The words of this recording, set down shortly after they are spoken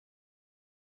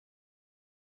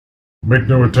Make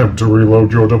no attempt to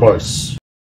reload your device.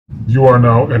 You are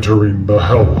now entering the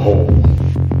Hellhole.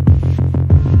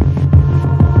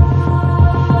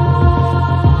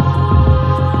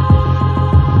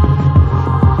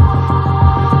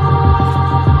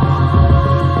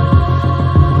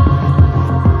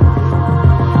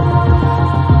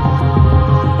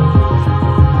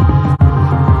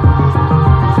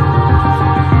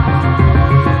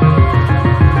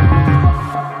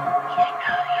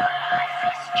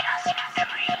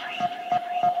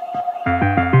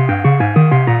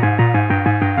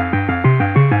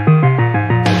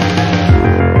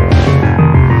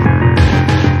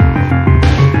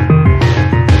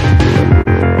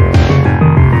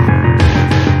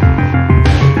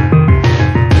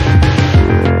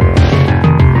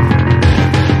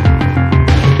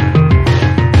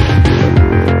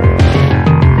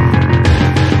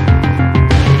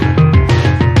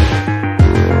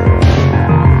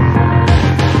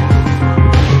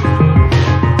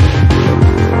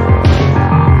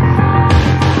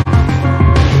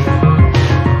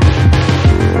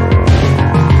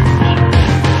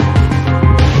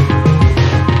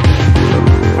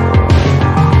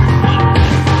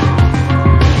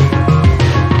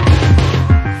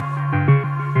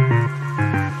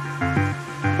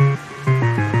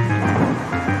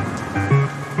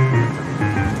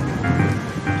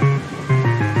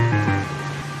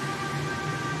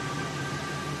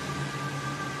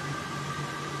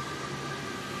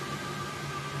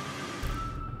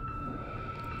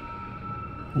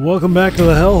 Welcome back to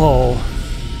the Hellhole.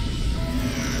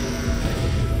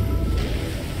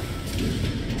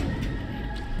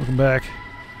 Welcome back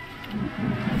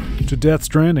to Death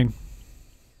Stranding.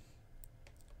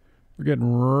 We're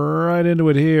getting right into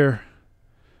it here.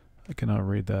 I cannot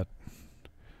read that.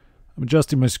 I'm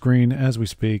adjusting my screen as we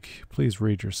speak. Please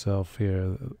read yourself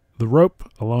here. The rope,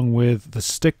 along with the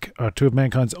stick, are two of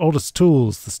mankind's oldest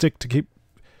tools. The stick to keep...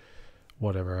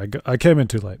 Whatever, I came in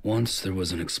too late. Once there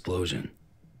was an explosion.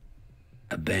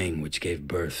 A bang which gave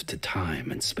birth to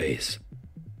time and space.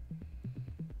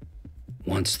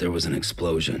 Once there was an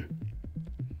explosion.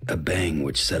 A bang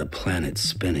which set a planet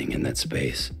spinning in that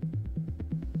space.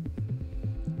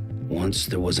 Once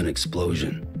there was an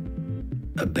explosion.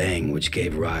 A bang which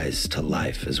gave rise to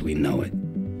life as we know it.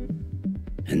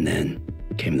 And then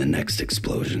came the next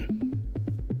explosion.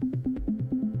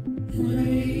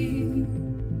 Rain,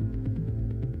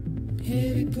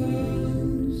 here it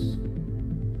goes.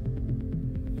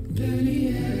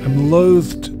 I'm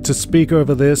loath to speak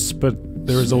over this, but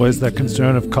there is always that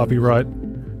concern of copyright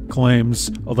claims,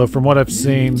 although from what I've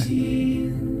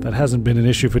seen, that hasn't been an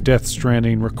issue for Death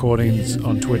Stranding recordings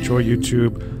on Twitch or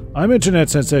YouTube. I'm internet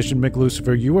sensation Mick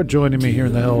Lucifer. You are joining me here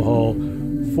in the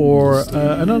Hellhole for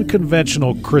an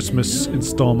unconventional Christmas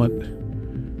installment.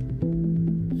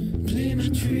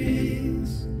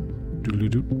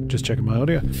 Just checking my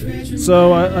audio.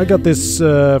 So I got this...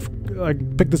 I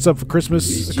picked this up for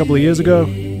Christmas a couple of years ago.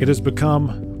 It has become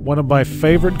one of my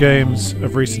favorite games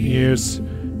of recent years,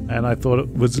 and I thought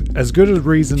it was as good a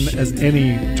reason as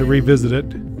any to revisit it.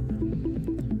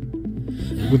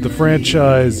 With the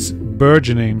franchise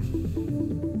burgeoning.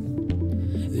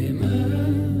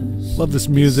 Love this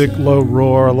music, low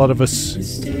roar. A lot of us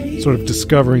sort of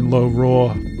discovering low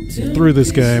roar through this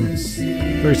game.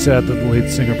 Very sad that the lead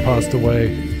singer passed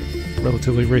away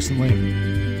relatively recently.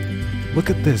 Look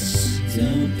at this.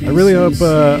 I really hope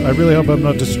I'm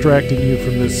not distracting you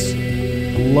from this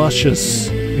luscious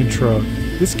intro.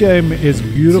 This game is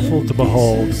beautiful to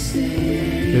behold.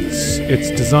 Its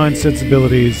design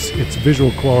sensibilities, its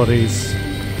visual qualities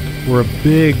were a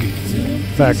big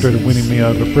factor to winning me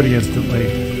over pretty instantly.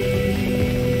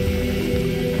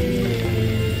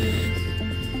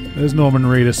 There's Norman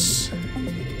Reedus.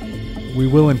 We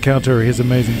will encounter his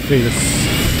amazing fetus.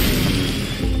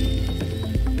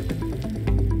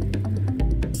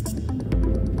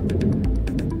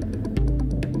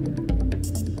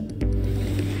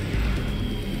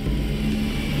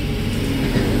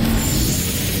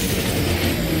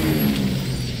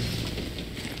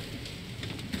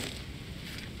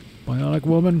 Bionic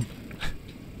woman.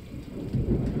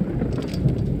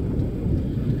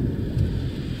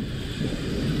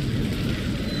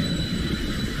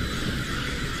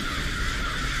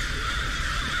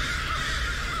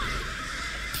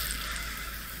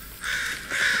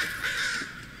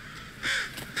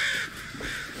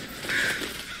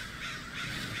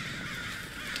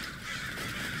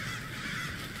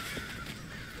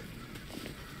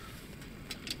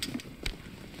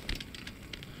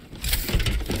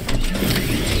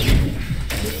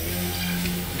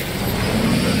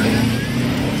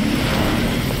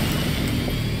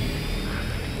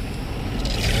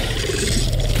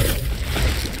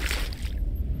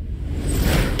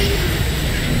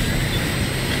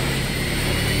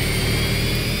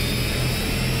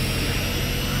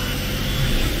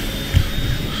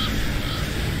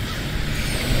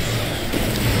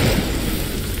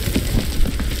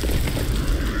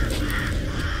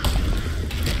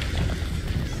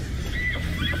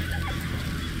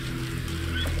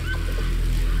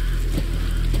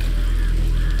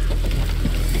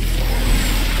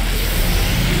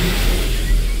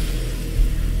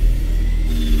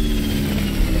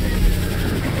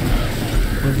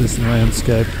 interesting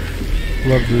landscape.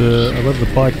 I love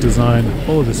the bike design.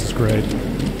 All of this is great.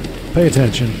 Pay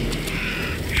attention.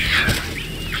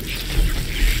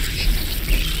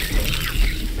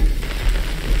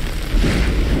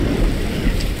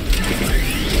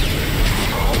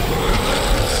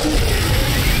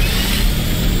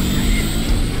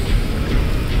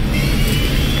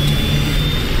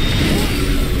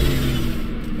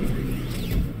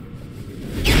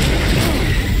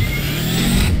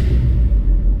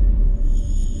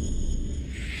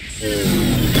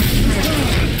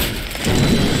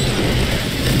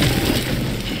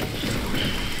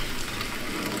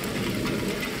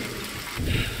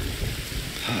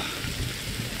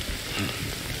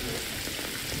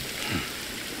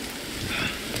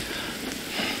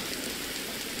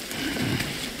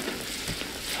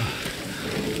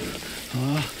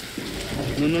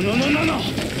 No.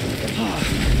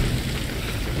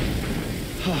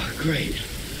 Oh, great.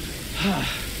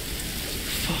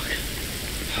 Fuck.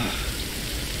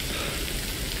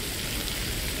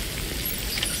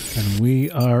 And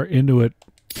we are into it.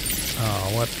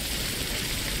 Oh, what?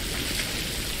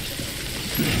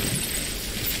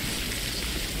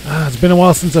 It's been a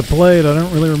while since I played. I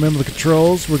don't really remember the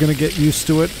controls. We're going to get used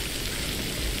to it.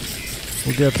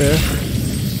 We'll get there.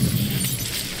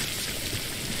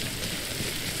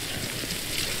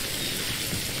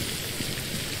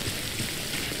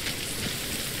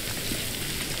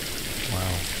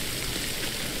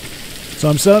 So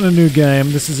I'm starting a new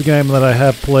game. This is a game that I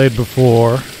have played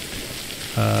before.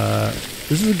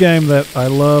 This is a game that I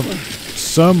love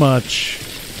so much.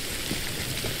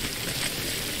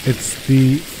 It's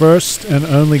the first and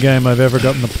only game I've ever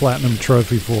gotten the Platinum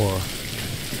Trophy for.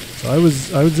 So I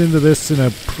was into this in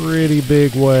a pretty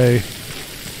big way.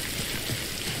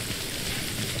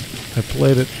 I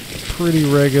played it pretty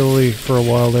regularly for a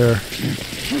while there. Yeah,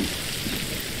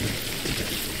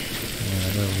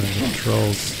 I don't remember the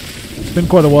controls. It's been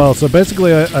quite a while, so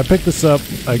basically I picked this up,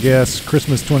 I guess,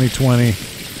 Christmas 2020,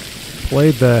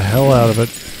 played the hell out of it,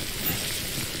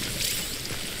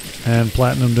 and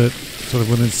platinumed it sort of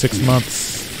within 6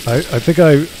 months. I think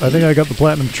I got the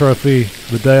Platinum Trophy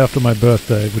the day after my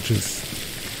birthday, which is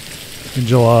in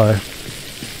July.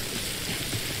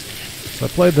 So I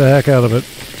played the heck out of it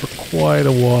for quite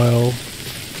a while.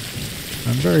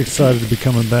 I'm very excited to be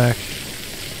coming back.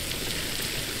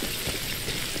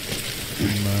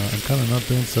 I'm kind of not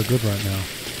doing so good right now.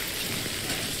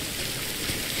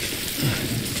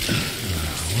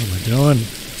 What am I doing?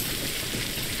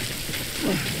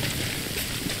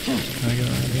 Can I get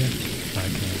out of here? I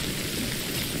can't.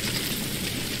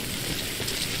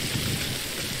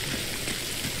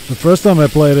 The first time I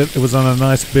played it, it was on a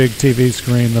nice big TV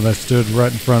screen that I stood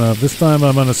right in front of. This time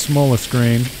I'm on a smaller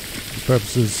screen for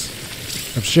purposes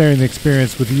of sharing the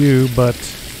experience with you, but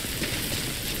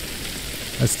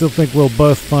I still think we'll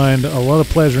both find a lot of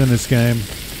pleasure in this game.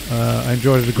 I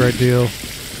enjoyed it a great deal.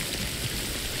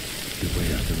 You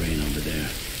wait out the rain over there.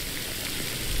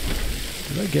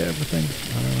 Did I get everything?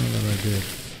 I don't know that I did.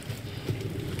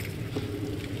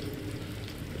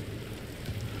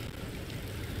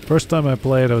 First time I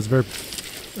played, I was very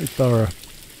thorough.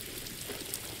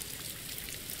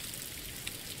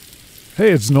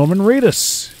 Hey, it's Norman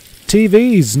Reedus.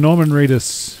 TV's Norman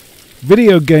Reedus.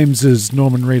 Video games'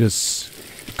 Norman Reedus.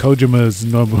 Kojima's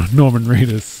Norman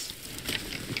Reedus.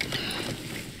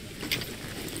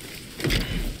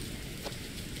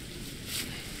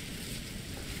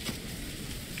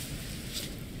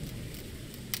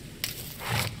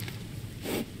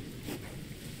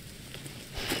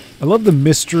 I love the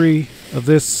mystery of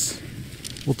this.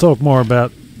 We'll talk more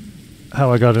about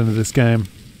how I got into this game.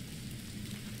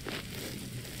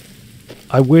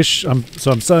 I'm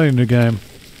starting a new game.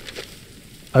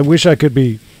 I wish I could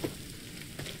be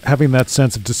having that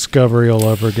sense of discovery all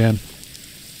over again.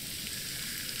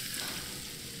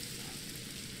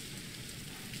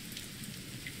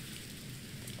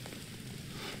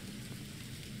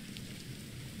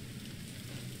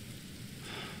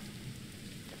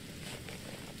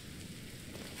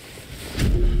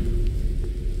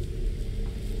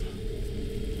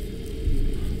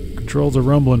 Controls are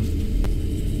rumbling.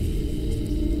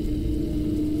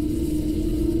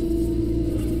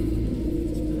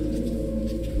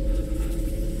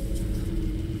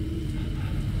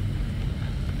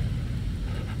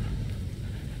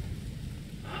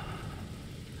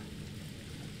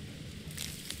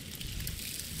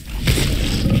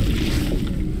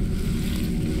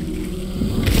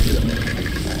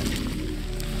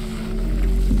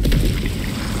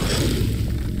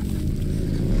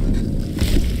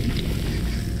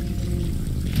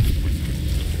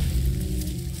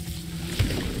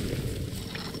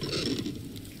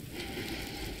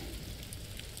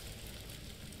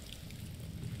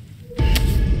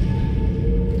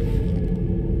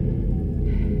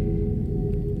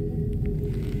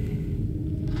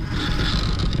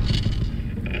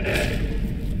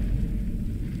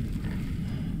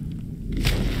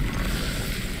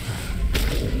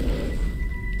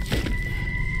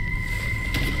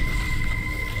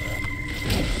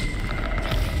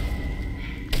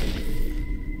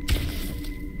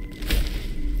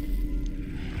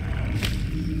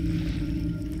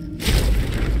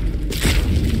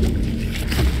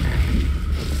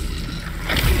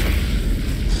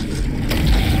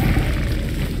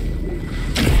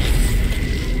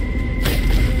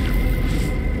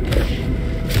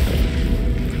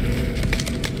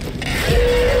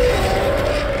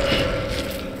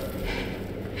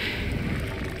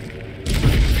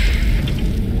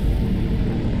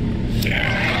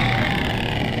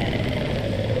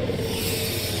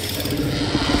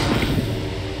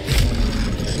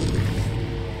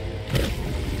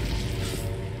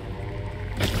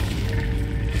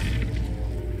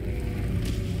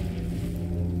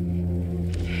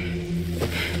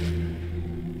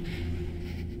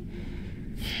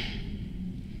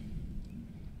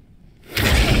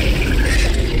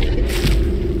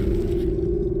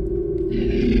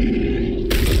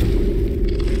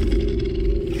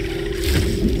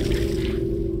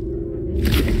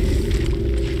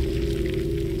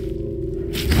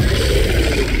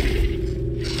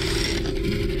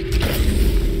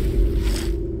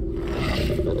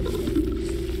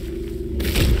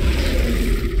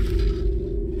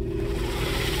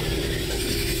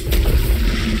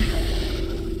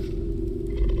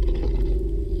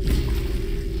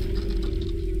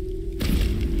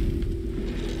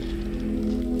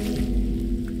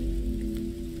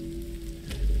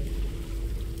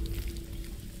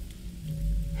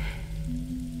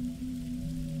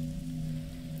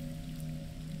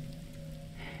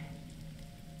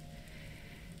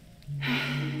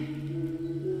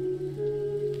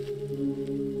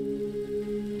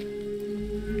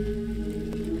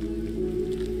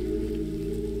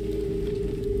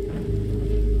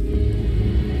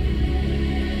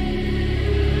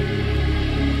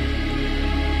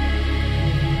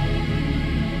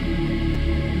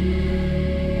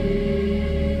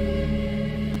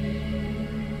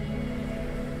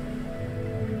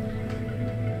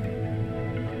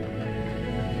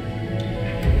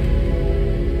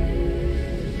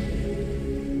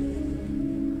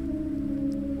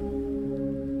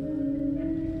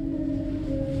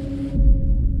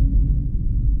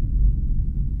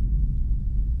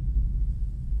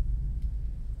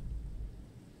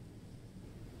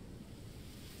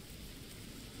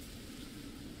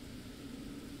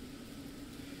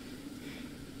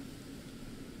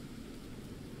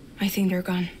 I think they're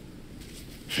gone.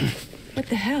 What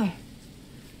the hell?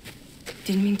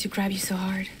 Didn't mean to grab you so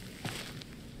hard.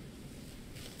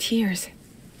 Tears.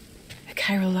 A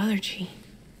chiral allergy.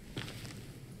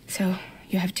 So,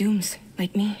 you have dooms,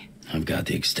 like me. I've got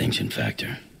the extinction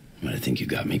factor, but I think you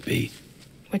got me beat.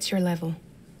 What's your level?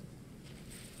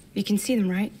 You can see them,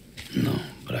 right? No,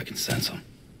 but I can sense them.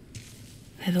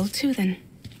 Level 2, then.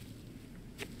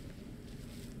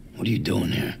 What are you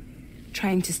doing here?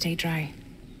 Trying to stay dry.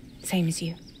 Same as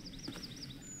you.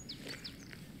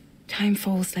 Time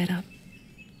falls let up.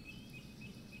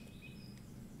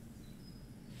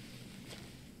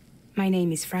 My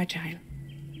name is Fragile.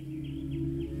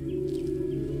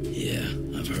 Yeah,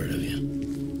 I've heard of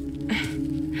you.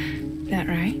 That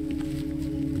right?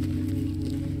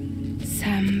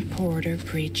 Sam Porter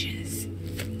Bridges.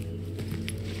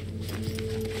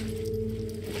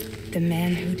 The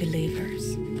man who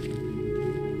delivers.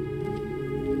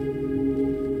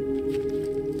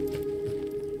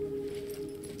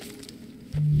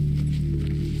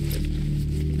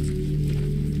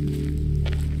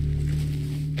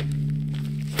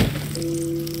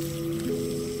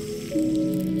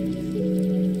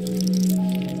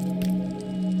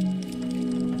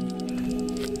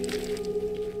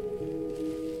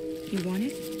 You want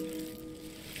it?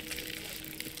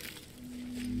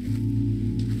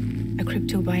 A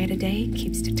crypto buy a day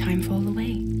keeps the time fall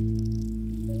away.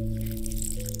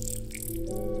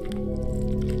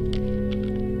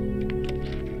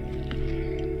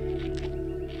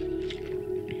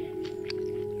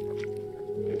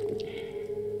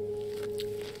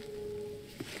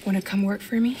 Wanna come work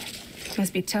for me?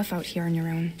 Must be tough out here on your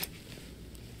own.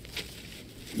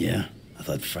 Yeah, I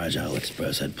thought Fragile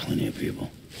Express had plenty of people.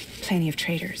 Plenty of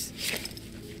traitors.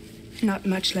 Not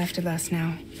much left of us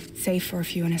now, save for a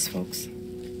few honest folks.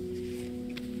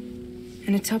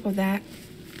 And on top of that,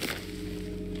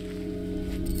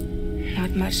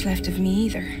 not much left of me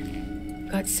either.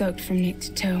 Got soaked from neck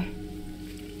to toe.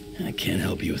 I can't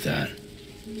help you with that.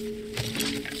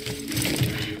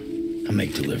 I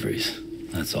make deliveries,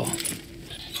 that's all.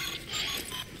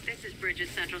 This is Bridges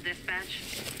Central Dispatch.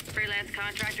 Freelance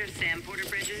contractor Sam Porter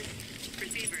Bridges.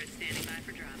 Receiver is standing by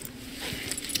for drop.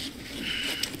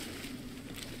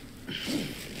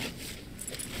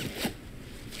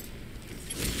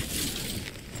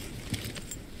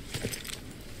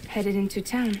 Headed into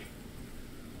town.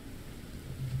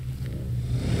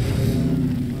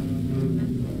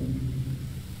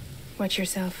 Watch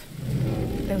yourself.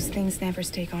 Those things never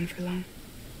stay gone for long.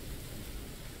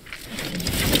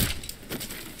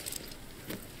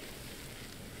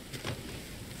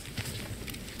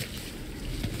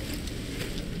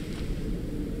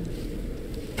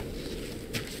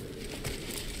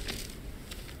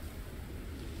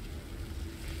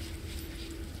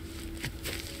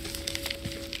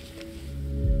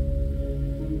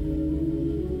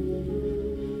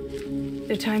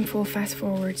 The time full fast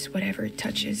forwards whatever it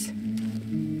touches,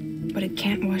 but it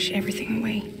can't wash everything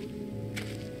away.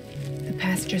 The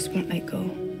past just won't let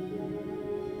go.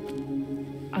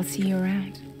 I'll see you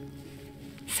around.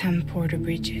 Sam Porter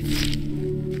Bridges.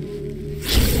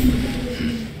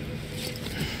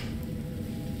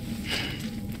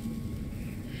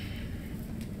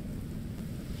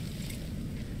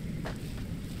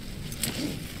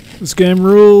 This game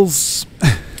rules.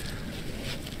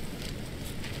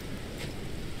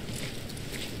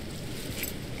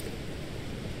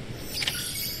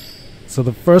 So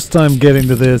the first time getting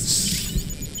to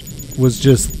this was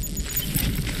just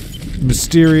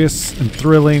mysterious and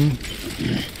thrilling.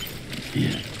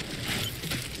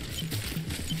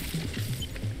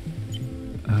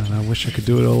 And I wish I could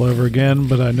do it all over again,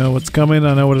 but I know what's coming.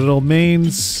 I know what it all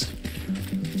means.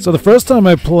 So the first time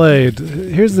I played,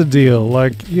 here's the deal.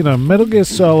 Like, you know, Metal Gear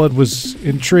Solid was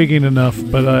intriguing enough,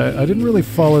 but I didn't really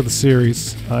follow the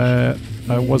series. I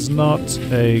was not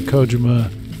a Kojima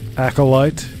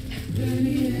acolyte.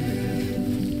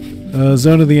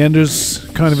 Zone of the Enders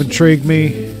kind of intrigued me.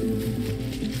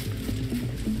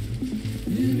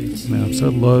 Man, I'm so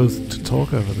loath to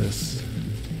talk over this.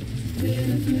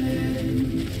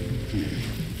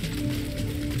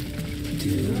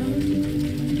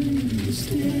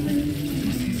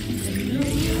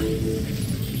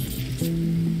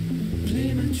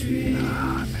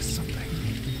 I missed something.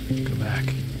 Go back.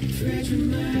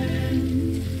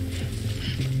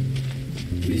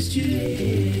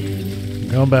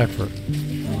 Going back for it.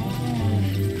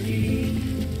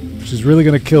 Which is really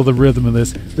going to kill the rhythm of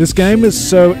this. This game is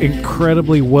so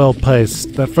incredibly well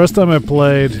paced. That first time I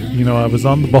played, you know, I was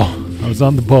on the ball. I was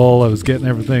on the ball. I was getting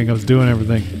everything. I was doing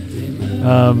everything.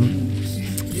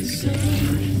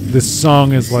 This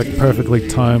song is like perfectly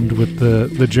timed with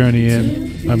the journey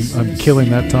in. I'm killing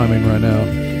that timing right now.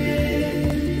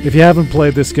 If you haven't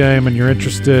played this game and you're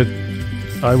interested,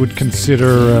 I would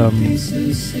consider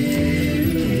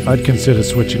I'd consider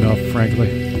switching off, frankly.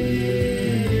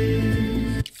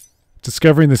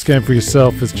 Discovering this game for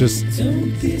yourself is just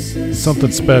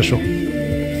something special.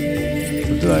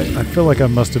 I feel like I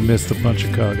must have missed a bunch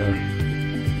of cargo.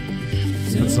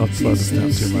 Let's not slow this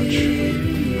down too much.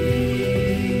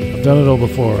 I've done it all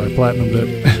before. I platinumed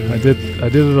it. I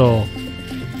did it all.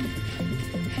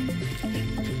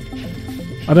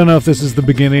 I don't know if this is the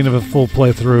beginning of a full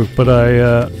playthrough, but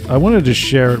I wanted to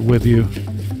share it with you.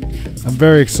 I'm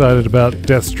very excited about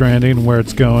Death Stranding and where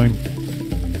it's going.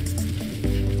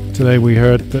 Today we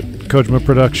heard that Kojima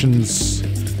Productions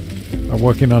are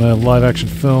working on a live-action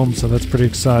film, so that's pretty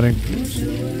exciting.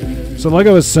 So like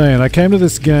I was saying, I came to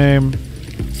this game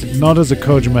not as a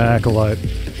Kojima acolyte.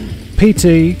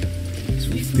 PT,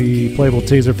 the playable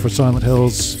teaser for Silent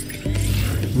Hills,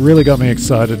 really got me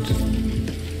excited.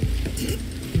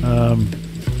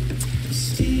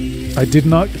 I did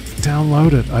not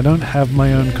download it. I don't have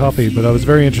my own copy, but I was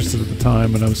very interested at the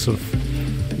time, and I was sort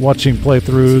of watching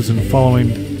playthroughs and following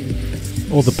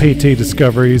all the PT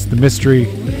discoveries, the mystery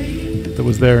that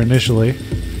was there initially,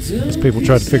 as people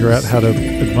tried to figure out how to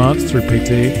advance through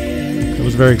PT. It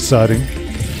was very exciting.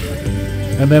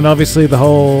 And then obviously the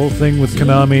whole thing with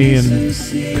Konami and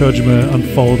Kojima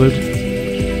unfolded,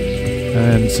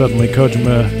 and suddenly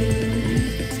Kojima,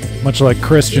 much like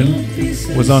Christian,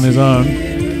 was on his own.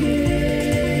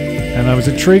 And I was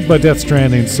intrigued by Death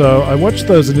Stranding, so I watched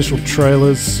those initial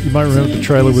trailers. You might remember the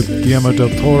trailer with Guillermo del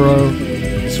Toro.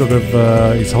 Sort of,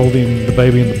 he's holding the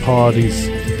baby in the pod. He's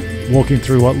walking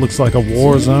through what looks like a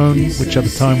war zone, which at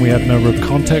the time we had no real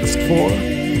context for.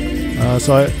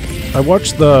 So I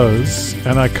watched those,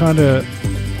 and I kind of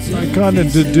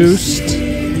deduced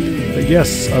that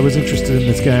yes, I was interested in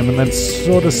this game, and then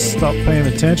sort of stopped paying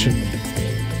attention.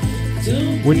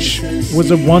 Which was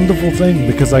a wonderful thing,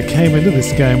 because I came into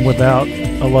this game without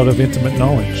a lot of intimate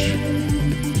knowledge.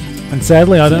 And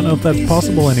sadly, I don't know if that's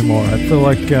possible anymore. I feel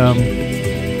like, you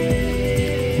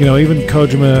know, even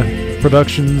Kojima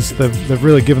Productions, they've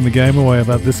really given the game away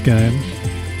about this game.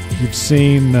 You've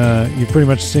pretty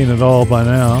much seen it all by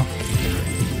now.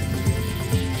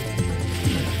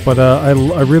 But I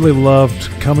really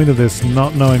loved coming to this,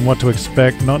 not knowing what to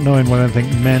expect, not knowing what anything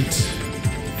meant.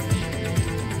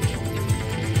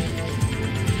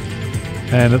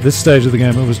 And at this stage of the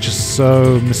game, it was just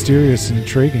so mysterious and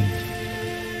intriguing.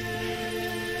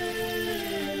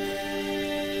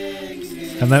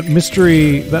 And that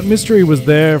mystery was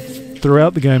there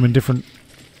throughout the game in different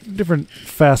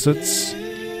facets.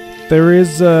 There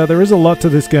is a lot to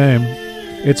this game.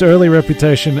 Its early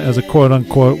reputation as a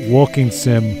quote-unquote walking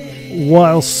sim,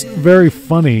 whilst very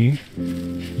funny,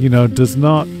 you know, does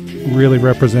not really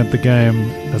represent the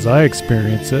game as I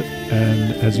experience it,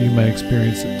 and as you may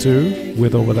experience it too,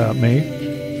 with or without me.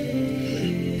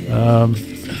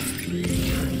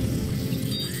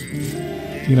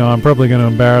 You know, I'm probably going to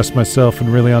embarrass myself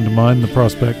and really undermine the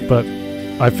prospect, but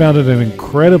I found it an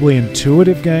incredibly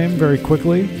intuitive game very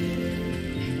quickly.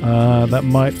 That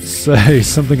might say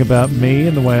something about me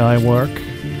and the way I work.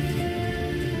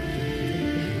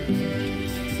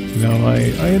 You know,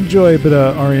 I enjoy a bit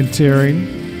of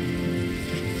orienteering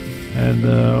and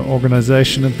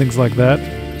organization and things like that.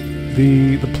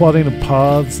 The plotting of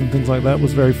paths and things like that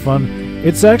was very fun.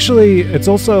 It's actually, it's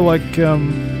also like,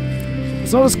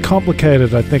 it's not as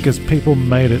complicated, I think, as people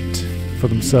made it for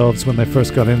themselves when they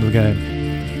first got into the game.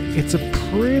 It's a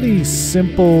pretty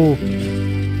simple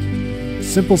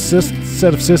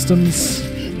set of systems.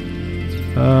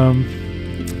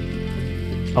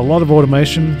 A lot of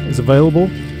automation is available.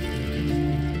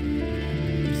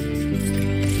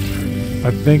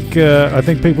 I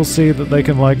think people see that they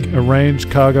can like arrange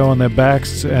cargo on their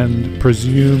backs and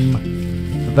presume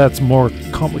that that's more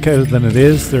complicated than it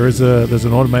is. There's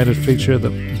an automated feature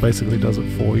that basically does it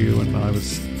for you, and I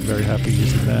was very happy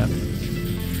using that.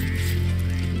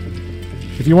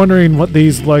 If you're wondering what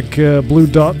these like blue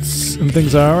dots and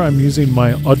things are, I'm using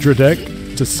my Audra deck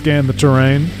to scan the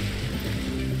terrain.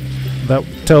 That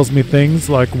tells me things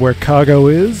like where cargo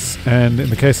is, and in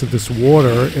the case of this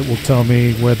water, it will tell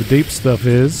me where the deep stuff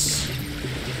is.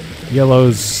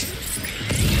 Yellow's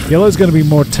going to be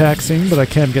more taxing, but I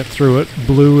can get through it.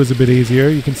 Blue is a bit easier.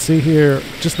 You can see here,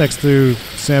 just next to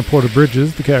Sam Porter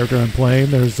Bridges, the character I'm playing,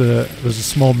 there's a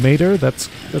small meter that's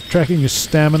tracking your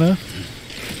stamina.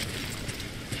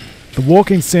 The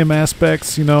walking sim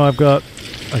aspects, you know, I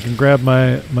can grab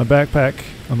my backpack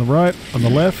on the right, on the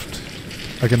left.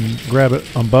 I can grab it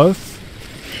on both.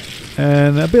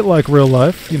 And a bit like real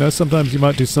life, you know, sometimes you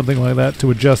might do something like that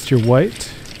to adjust your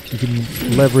weight. You can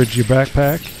leverage your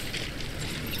backpack.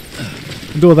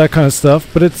 Do all that kind of stuff,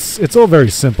 but it's all very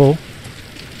simple.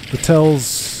 The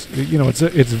tells, you know, it's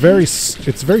very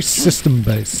system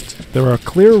based. There are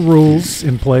clear rules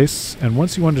in place, and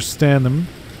once you understand them,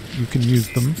 you can use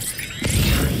them.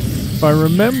 If I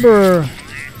remember,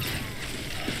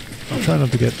 I'll try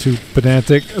not to get too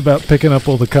pedantic about picking up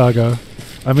all the cargo.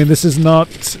 I mean, this is not,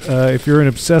 if you're an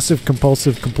obsessive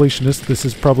compulsive completionist, this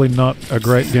is probably not a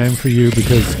great game for you,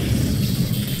 because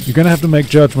you're going to have to make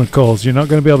judgment calls. You're not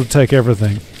going to be able to take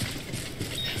everything.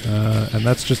 And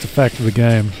that's just a fact of the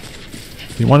game.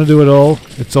 If you want to do it all,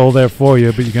 it's all there for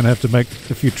you, but you're going to have to make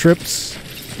a few trips.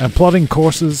 And plotting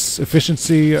courses,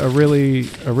 efficiency are really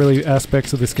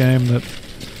aspects of this game that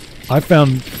I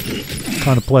found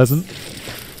kind of pleasant.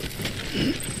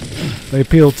 They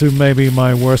appeal to maybe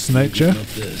my worst nature.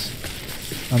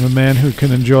 I'm a man who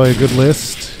can enjoy a good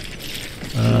list.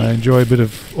 I enjoy a bit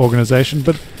of organization,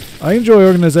 but I enjoy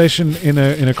organization in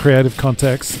a creative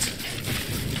context.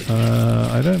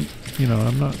 I don't, you know,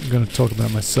 I'm not going to talk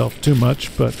about myself too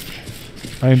much, but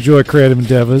I enjoy creative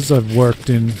endeavors. I've worked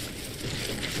in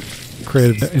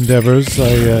creative endeavors.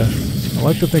 I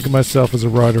like to think of myself as a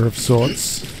writer of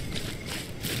sorts.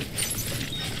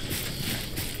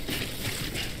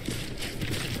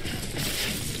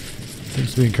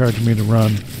 Seems to be encouraging me to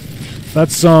run.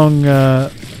 That song,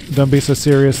 Don't Be So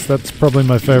Serious, that's probably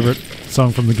my favorite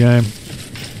song from the game.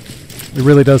 It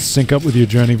really does sync up with your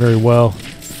journey very well.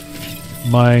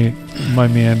 My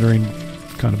meandering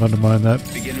kind of undermined that.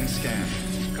 Beginning scan.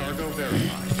 Cargo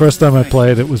verified. The first time I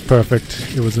played, it was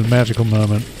perfect. It was a magical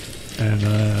moment, and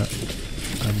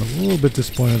I'm a little bit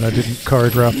disappointed I didn't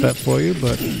choreograph that for you,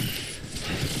 but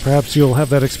perhaps you'll have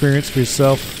that experience for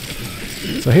yourself.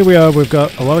 So here we are, we've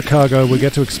got a lot of cargo, we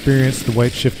get to experience the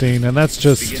weight shifting, and that's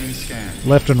just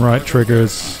left and right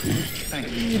triggers.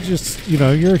 You just, you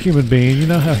know, you're a human being, you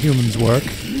know how humans work.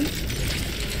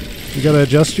 You gotta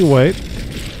adjust your weight.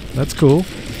 That's cool.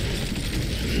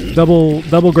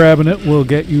 Double grabbing it will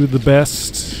get you the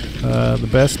best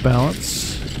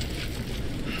balance.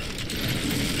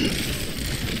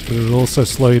 But it'll also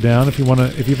slow you down. If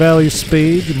you value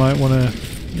speed, you might want to,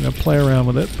 you know, play around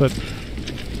with it. But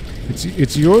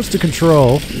it's yours to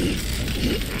control.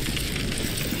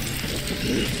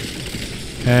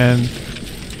 And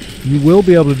you will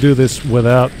be able to do this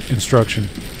without instruction.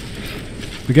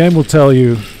 The game will tell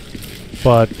you,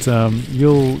 but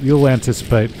you'll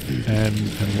anticipate and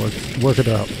work it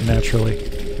out naturally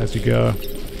as you go.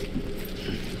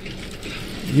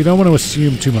 You don't want to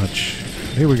assume too much.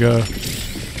 Here we go.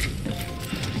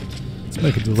 Let's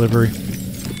make a delivery.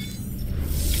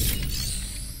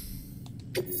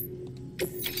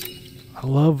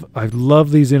 I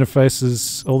love these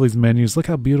interfaces, all these menus. Look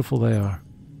how beautiful they are.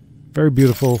 Very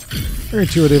beautiful, very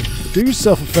intuitive. Do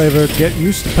yourself a favor, get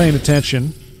used to paying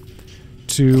attention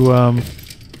to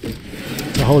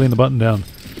holding the button down.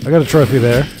 I got a trophy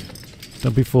there.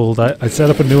 Don't be fooled. I set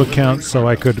up a new account so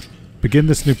I could begin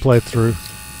this new playthrough.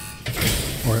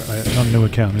 Or not a new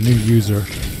account, a new user.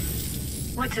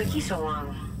 What took you so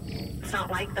long? It's not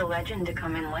like the legend to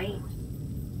come in late.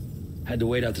 Had to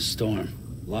wait out the storm.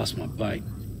 Lost my bike.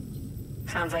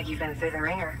 Sounds like you've been through the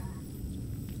ringer.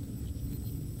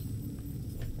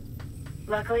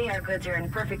 Luckily, our goods are in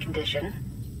perfect condition.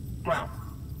 Well,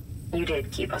 you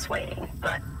did keep us waiting,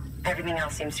 but everything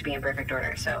else seems to be in perfect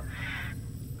order, so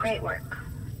Great work.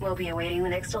 We'll be awaiting the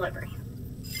next delivery.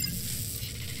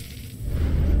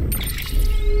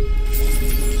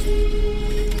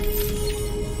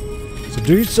 So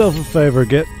do yourself a favor,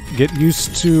 get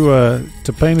used to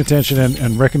paying attention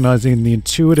and recognizing the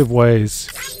intuitive ways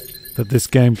that this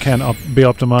game can be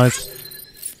optimized.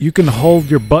 You can hold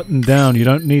your button down. You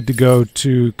don't need to go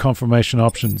to confirmation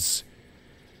options.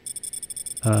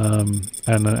 And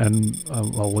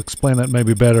I'll explain that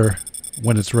maybe better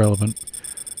when it's relevant.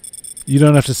 You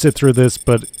don't have to sit through this,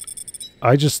 but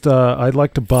I'd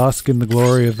like to bask in the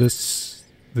glory of this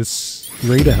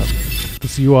readout,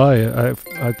 this UI.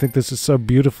 I think this is so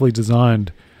beautifully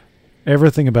designed.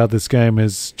 Everything about this game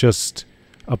is just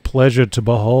a pleasure to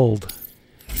behold.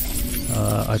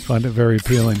 I find it very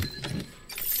appealing.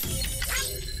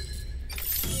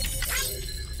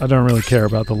 I don't really care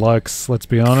about the likes, let's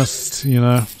be honest, you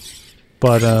know.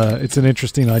 But it's an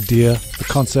interesting idea. The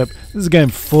concept. This is a game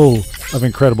full of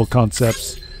incredible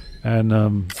concepts, and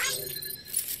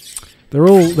they're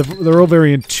all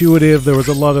very intuitive. There was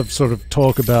a lot of sort of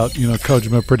talk about, you know,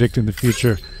 Kojima predicting the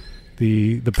future.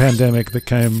 The pandemic that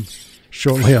came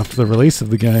shortly after the release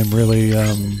of the game really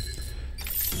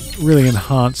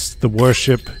enhanced the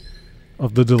worship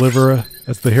of the Deliverer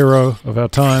as the hero of our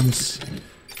times.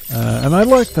 And I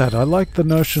like that. I like the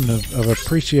notion of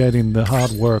appreciating the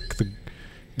hard work, the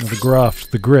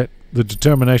graft, the grit, the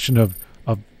determination of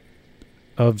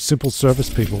simple service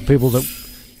people that,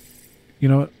 you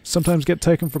know, sometimes get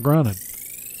taken for granted.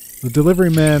 The delivery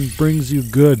man brings you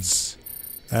goods,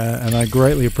 and I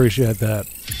greatly appreciate that.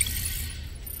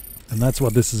 And that's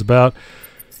what this is about.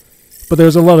 But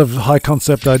there's a lot of high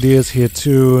concept ideas here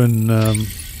too, and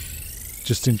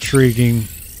just intriguing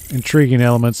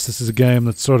elements. This is a game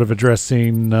that's sort of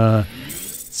addressing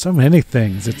so many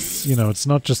things. It's, you know, it's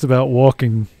not just about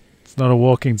walking. It's not a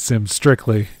walking sim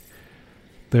strictly.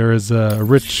 There is a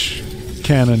rich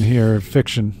canon here of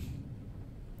fiction.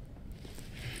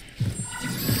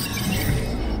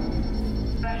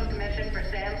 Special commission for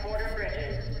Sam Porter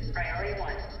Bridges. Priority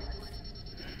 1.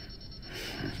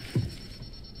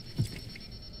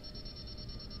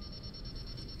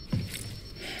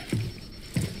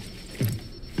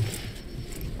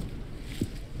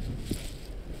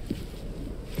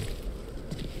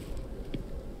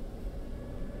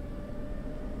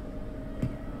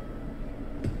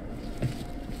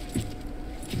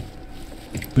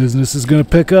 Business is going to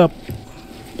pick up.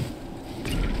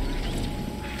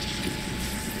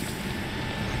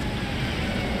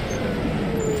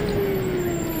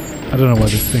 I don't know why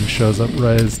this thing shows up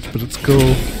raised, but it's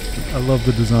cool. I love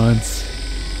the designs.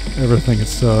 Everything is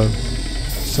so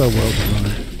well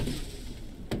designed.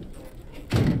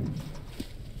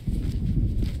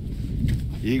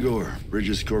 Igor,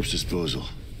 Bridges Corpse Disposal.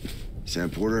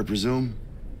 Sam Porter, I presume?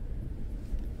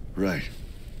 Right.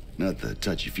 Not the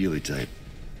touchy-feely type.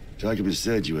 Document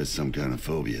said you had some kind of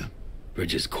phobia.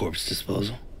 Bridges corpse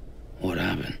disposal? What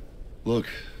happened? Look,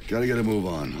 gotta get a move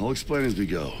on. I'll explain as we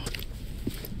go.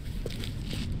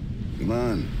 Come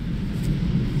on.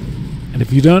 And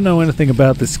if you don't know anything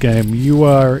about this game, you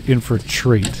are in for a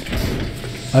treat.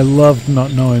 I loved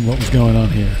not knowing what was going on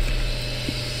here.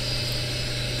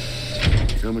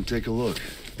 Come and take a look.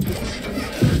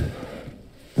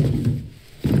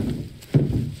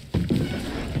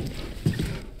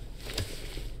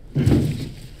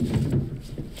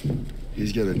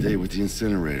 He's got a date with the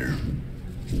incinerator.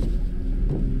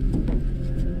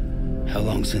 How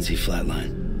long since he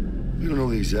flatlined? We don't know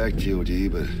the exact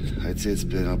TOD, but I'd say it's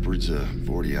been upwards of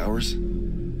 40 hours.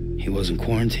 He wasn't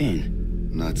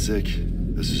quarantined. Not sick.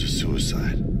 This is a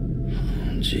suicide.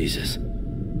 Oh, Jesus.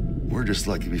 We're just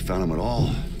lucky we found him at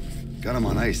all. Got him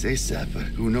on ice ASAP, but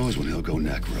who knows when he'll go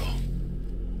necro.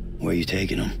 Where are you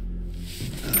taking him?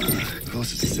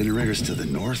 Closest incinerator's to the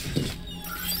north.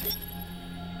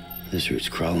 This route's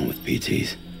crawling with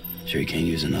PTs. Sure you can't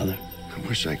use another? I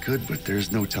wish I could, but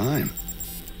there's no time.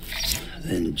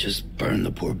 Then just burn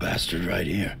the poor bastard right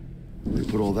here. They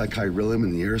put all that chiralium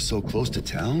in the air so close to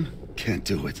town? Can't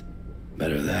do it.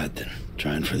 Better that than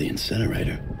trying for the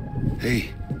incinerator. Hey,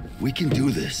 we can do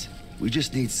this. We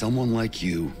just need someone like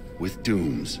you with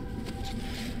dooms.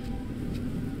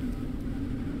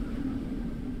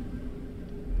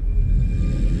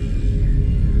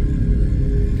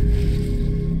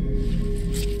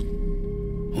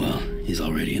 Well, he's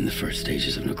already in the first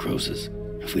stages of necrosis.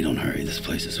 If we don't hurry, this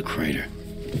place is a crater.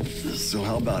 So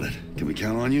how about it? Can we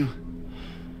count on you?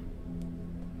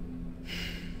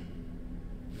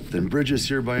 Then Bridges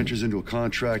hereby enters into a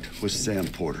contract with Sam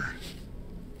Porter.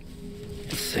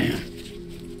 Sam.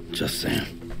 Just Sam.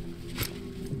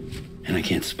 And I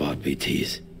can't spot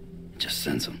BTs. Just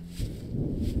sense them.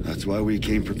 That's why we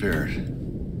came prepared.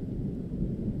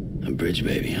 A bridge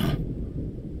baby, huh?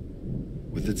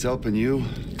 With its help and you,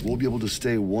 we'll be able to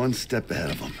stay one step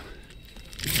ahead of them.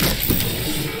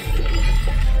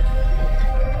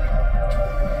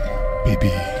 Baby.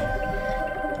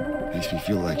 Makes me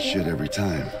feel like shit every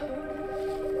time.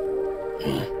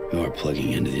 Well, you are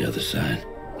plugging into the other side.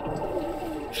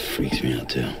 Freaks me out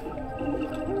too.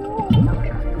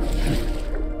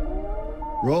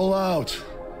 Roll out!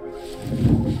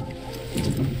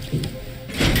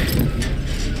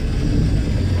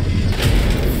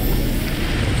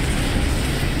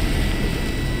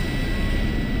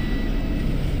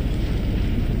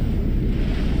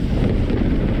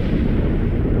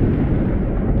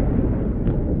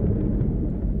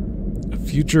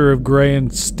 Future of gray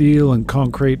and steel and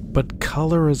concrete, but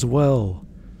color as well.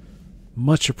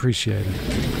 Much appreciated.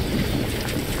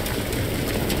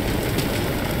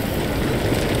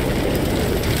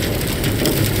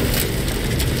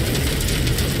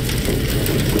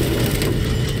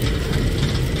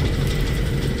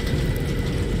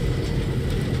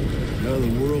 No,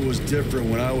 the world was different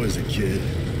when I was a kid.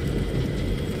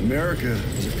 America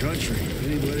was a country.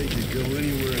 Anybody could go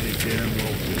anywhere they damn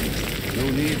well please. No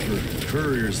need for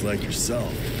couriers like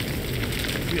yourself.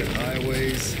 We had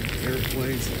highways,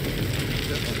 airplanes.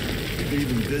 We could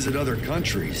even visit other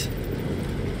countries.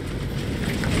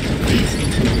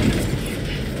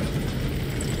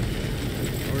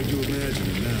 Hard to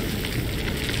imagine now.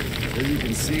 As you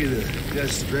can see, the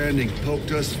Death Stranding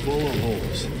poked us full of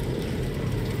holes.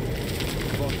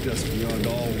 Fucked us beyond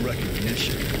all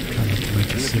recognition.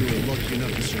 And if you were lucky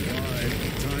enough to survive, the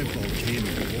time fall came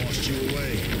and washed you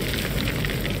away.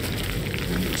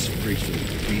 When those freaks from the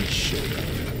beach showed up,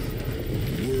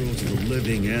 the worlds of the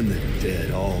living and the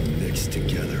dead all mixed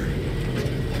together.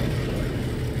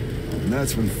 And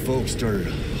that's when folks started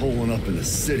holing up in the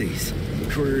cities.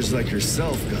 Couriers like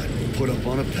yourself got put up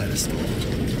on a pedestal.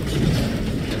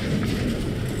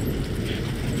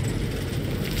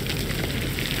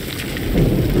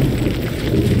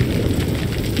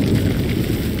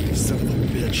 Son of a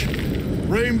bitch.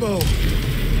 Rainbow!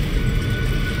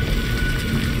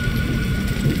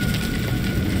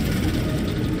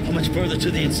 How much further to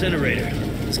the incinerator?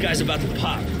 This guy's about to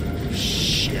pop.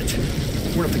 Shit.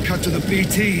 We're gonna have to cut to the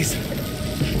BTs.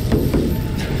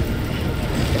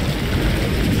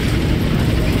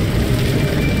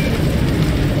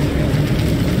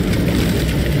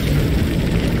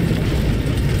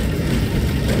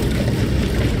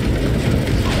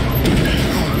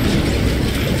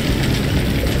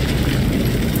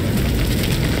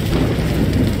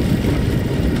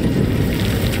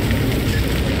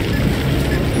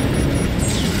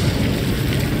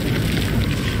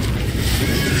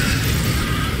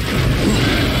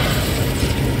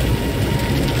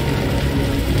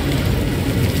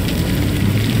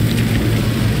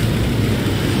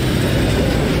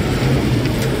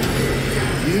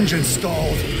 Engine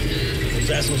stalled. Those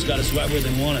assholes got us right where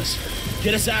they want us.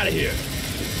 Get us out of here.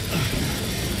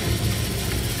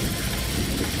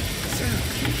 Sam,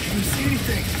 can you see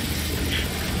anything?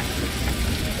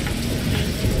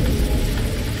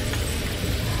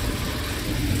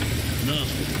 No,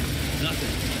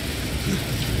 nothing.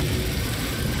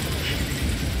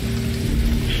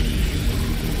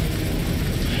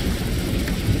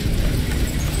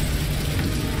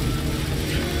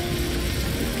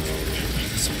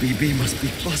 This BB must be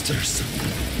Buster's.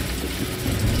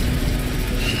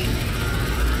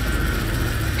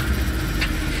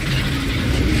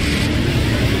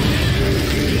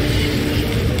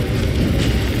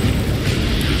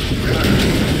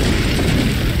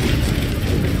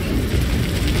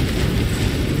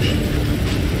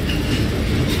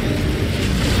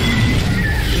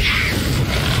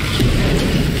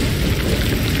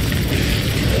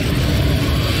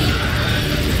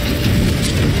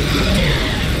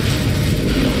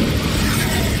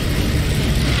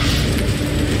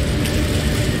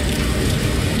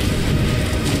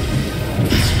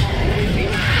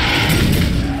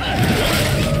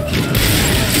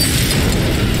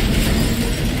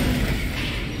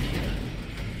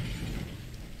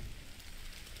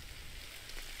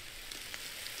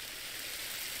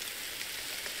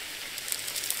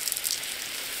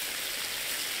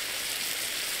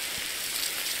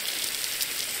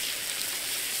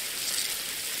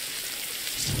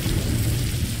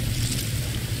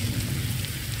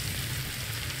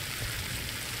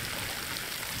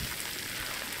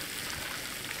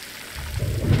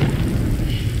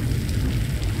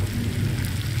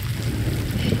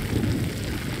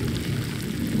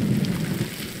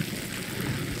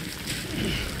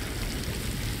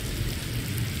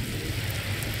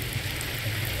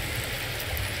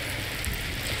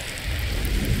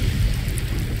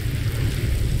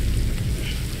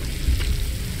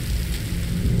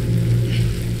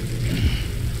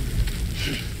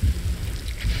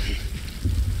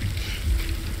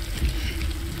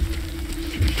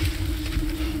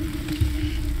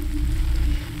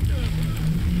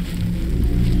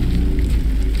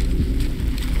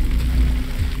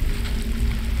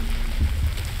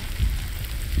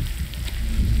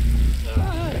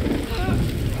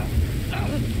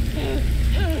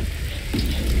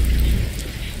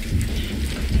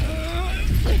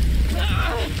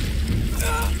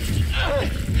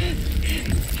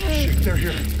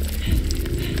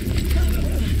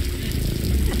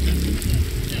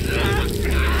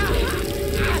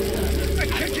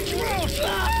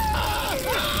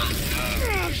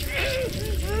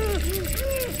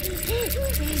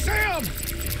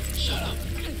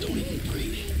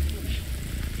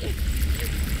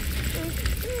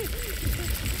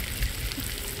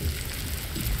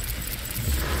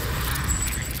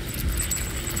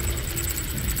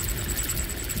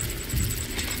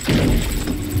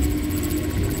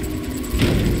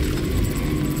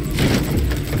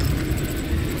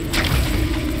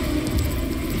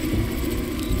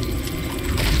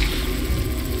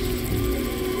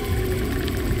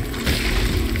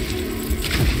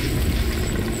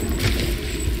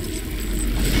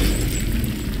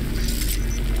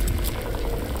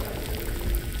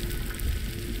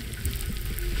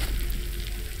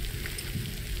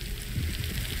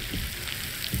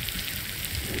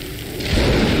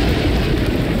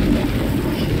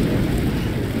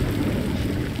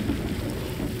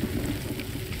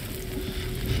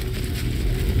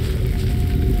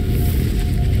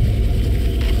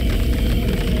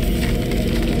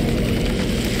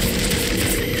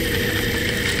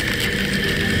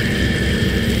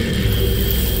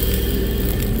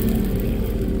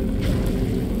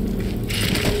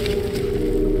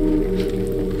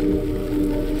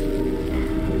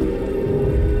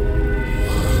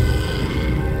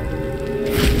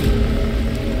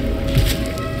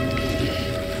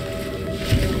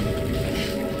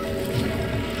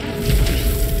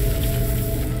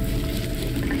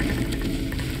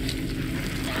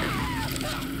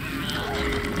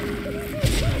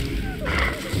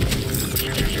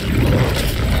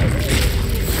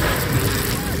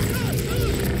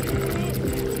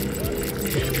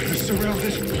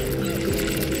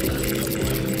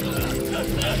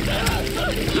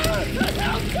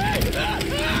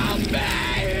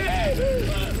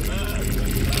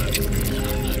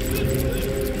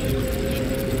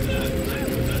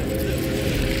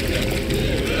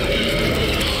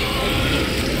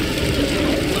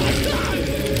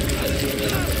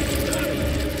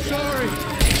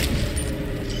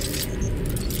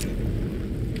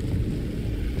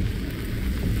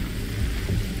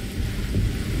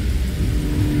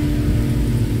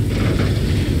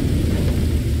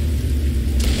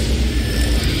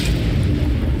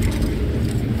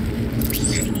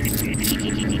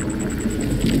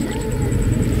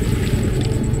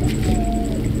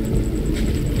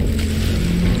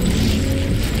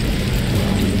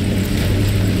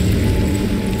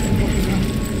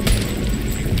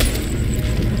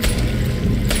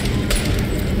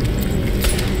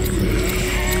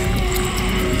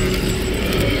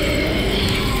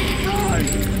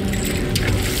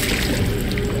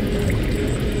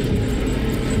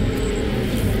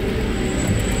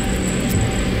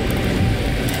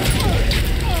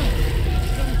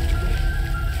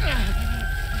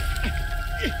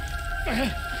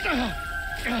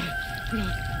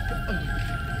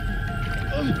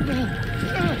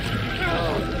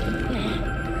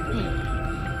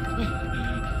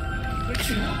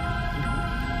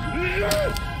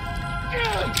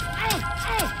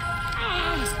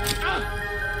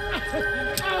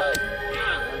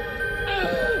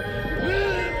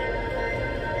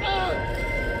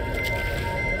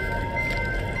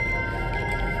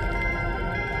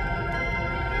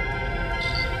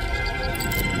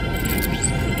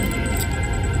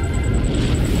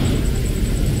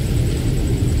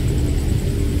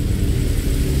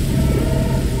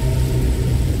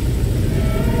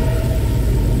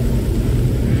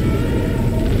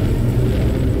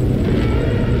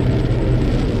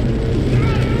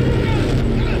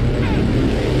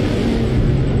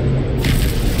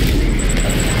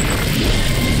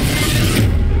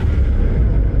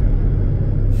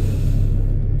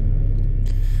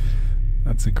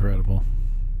 That's incredible.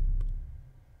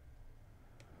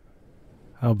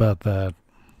 How about that?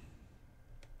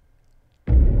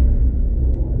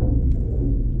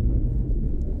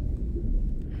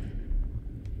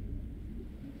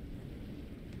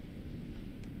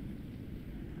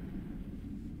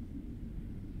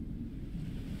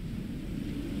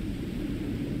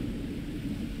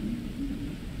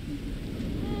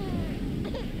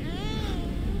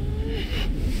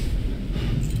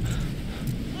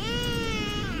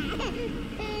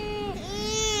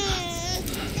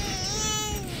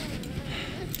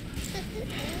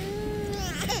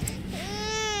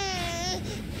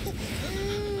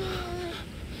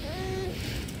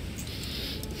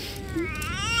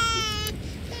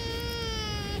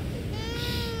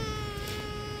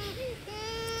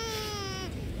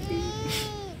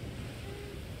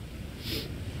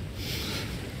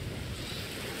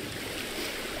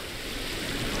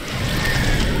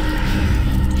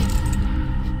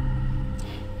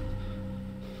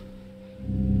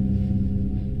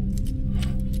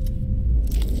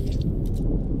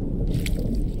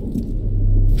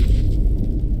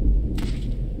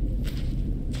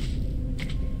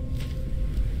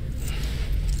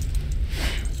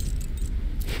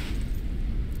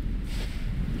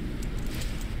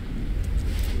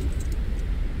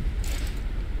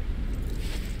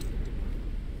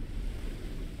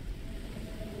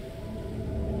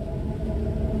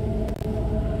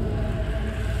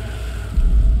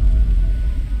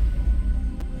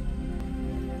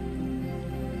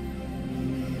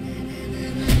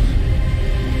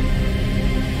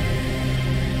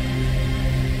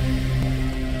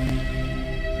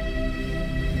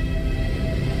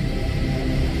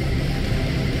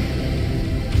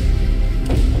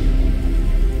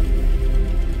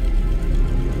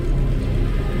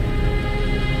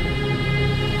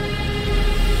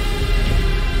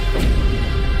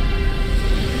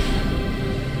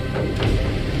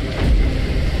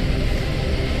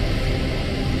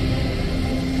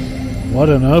 What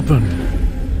an open.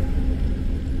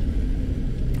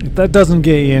 If that doesn't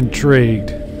get you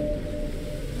intrigued,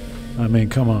 I mean,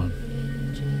 come on.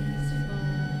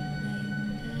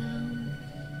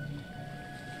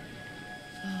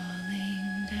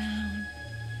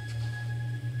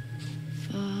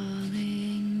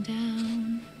 Falling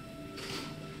down,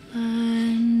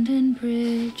 London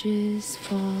Bridge is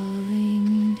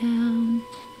falling down,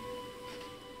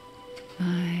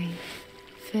 my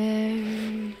fair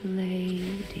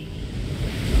lady.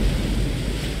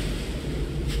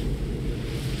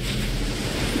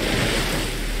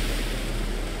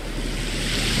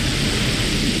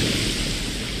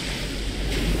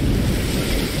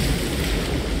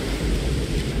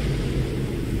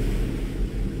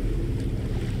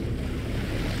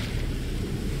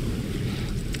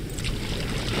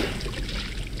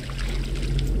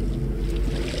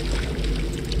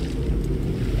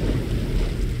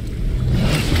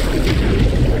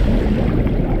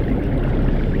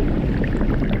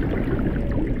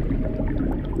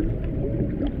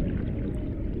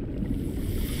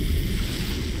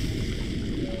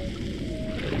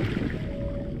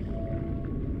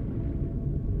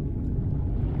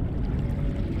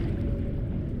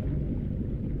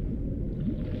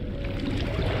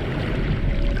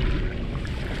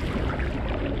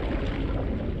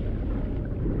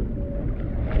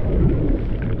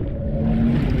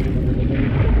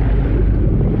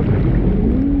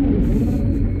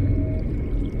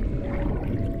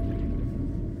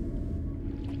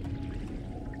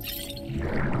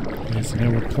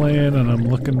 in and I'm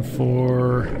looking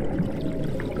for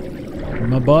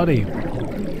my body.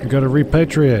 We gotta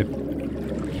repatriate.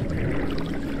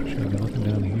 Should I be looking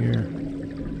down here?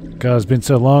 God, it's been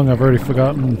so long, I've already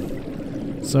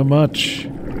forgotten so much.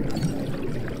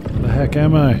 Where the heck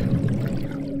am I?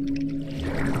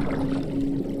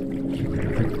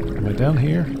 Am I down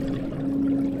here?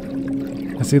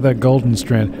 I see that golden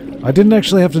strand. I didn't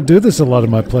actually have to do this a lot of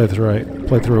my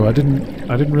playthrough. I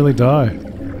didn't really die.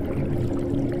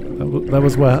 That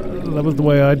was the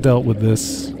way I dealt with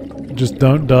this. Just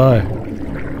don't die.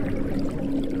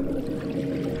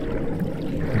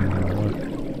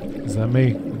 Is that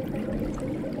me?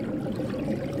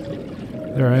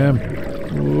 There I am.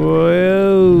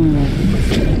 Whoa!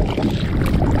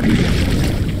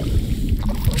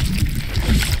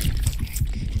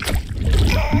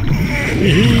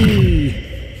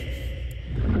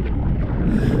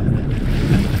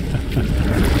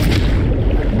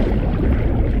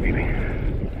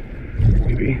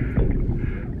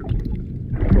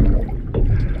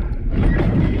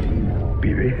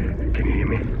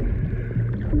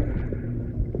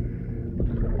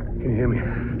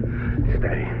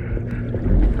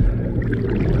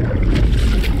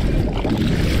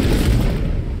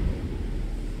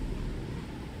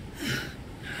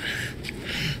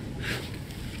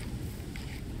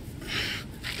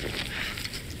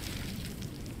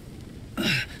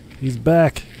 He's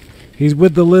back. He's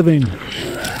with the living.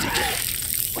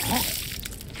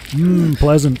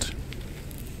 Pleasant.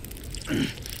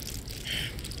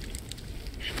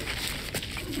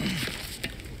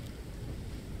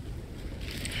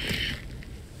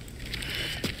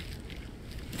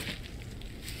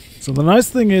 So the nice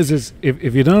thing is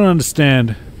if you don't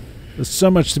understand, there's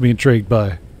so much to be intrigued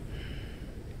by.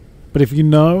 But if you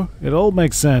know, it all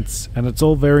makes sense, and it's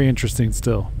all very interesting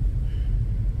still.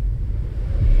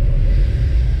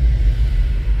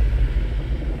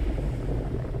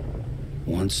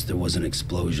 Once there was an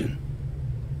explosion.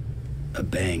 A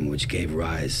bang which gave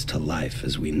rise to life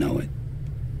as we know it.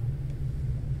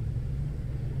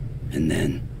 And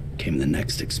then came the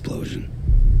next explosion.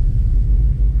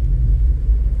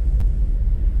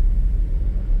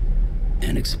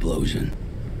 An explosion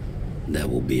that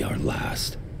will be our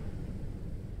last.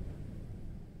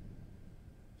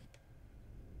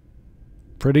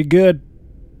 Pretty good.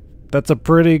 That's a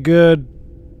pretty good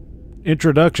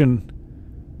introduction.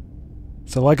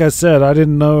 So like I said, I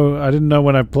didn't know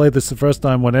when I played this the first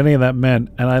time what any of that meant,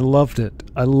 and I loved it.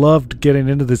 I loved getting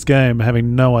into this game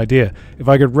having no idea. If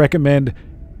I could recommend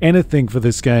anything for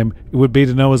this game, it would be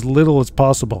to know as little as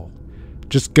possible.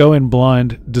 Just go in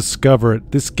blind, discover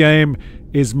it. This game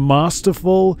is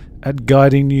masterful at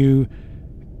guiding you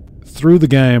through the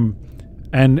game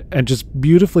and just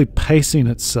beautifully pacing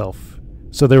itself.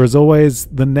 So there is always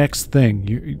the next thing.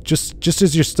 You just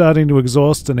as you're starting to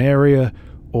exhaust an area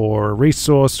or a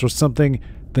resource or something,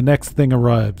 the next thing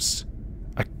arrives.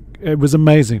 It was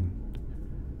amazing.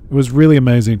 It was really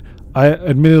amazing.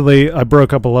 Admittedly, I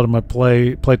broke up a lot of my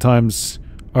play times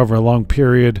over a long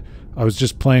period. I was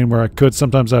just playing where I could.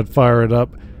 Sometimes I'd fire it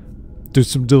up, do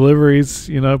some deliveries,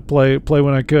 you know, play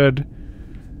when I could.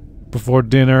 Before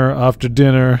dinner, after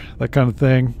dinner, that kind of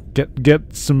thing.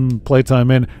 Get some playtime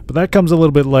in. But that comes a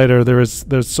little bit later. There's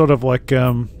sort of like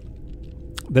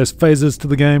there's phases to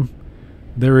the game.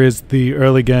 There is the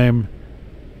early game,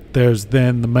 there's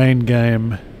then the main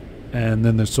game, and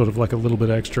then there's sort of like a little bit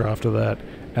extra after that,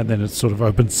 and then it's sort of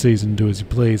open season, do as you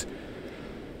please.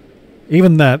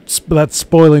 Even that's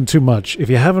spoiling too much. If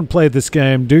you haven't played this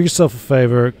game, do yourself a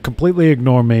favor, completely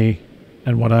ignore me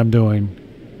and what I'm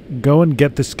doing. Go and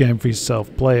get this game for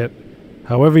yourself. Play it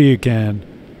however you can.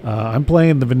 I'm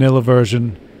playing the vanilla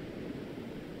version.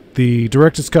 The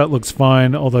director's cut looks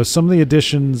fine, although some of the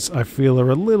additions I feel are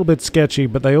a little bit sketchy,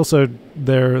 but they're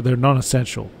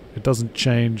non-essential. It doesn't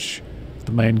change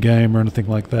the main game or anything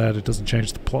like that. It doesn't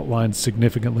change the plot line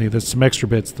significantly. There's some extra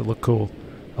bits that look cool.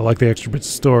 I like the extra bits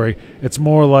of story. It's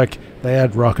more like they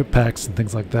add rocket packs and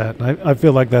things like that. And I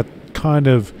feel like that kind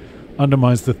of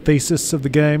undermines the thesis of the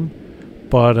game,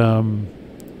 but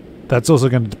that's also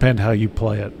going to depend how you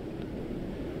play it.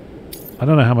 I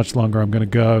don't know how much longer I'm going to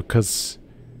go, because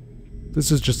this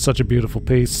is just such a beautiful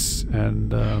piece,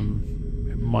 and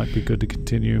it might be good to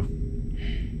continue.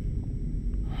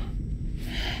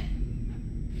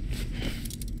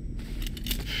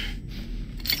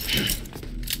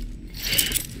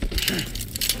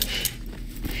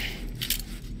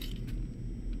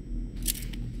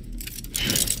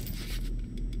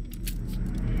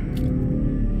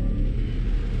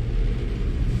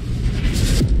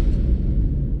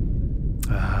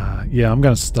 Yeah, I'm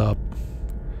gonna stop.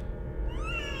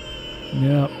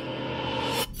 Yeah.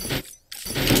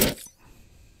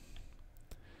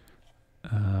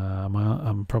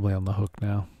 I'm probably on the hook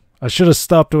now. I should have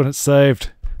stopped when it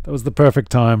saved. That was the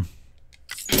perfect time.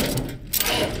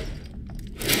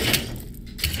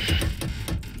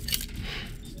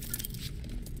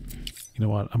 You know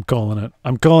what? I'm calling it.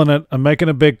 I'm calling it. I'm making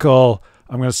a big call.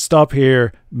 I'm going to stop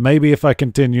here. Maybe if I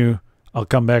continue, I'll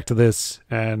come back to this,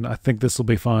 and I think this will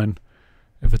be fine.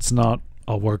 If it's not,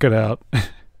 I'll work it out.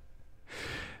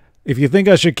 If you think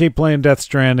I should keep playing Death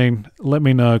Stranding, let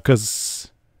me know,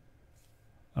 because,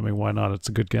 I mean, why not? It's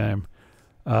a good game.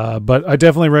 But I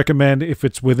definitely recommend, if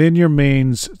it's within your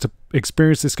means to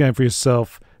experience this game for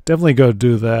yourself, definitely go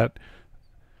do that.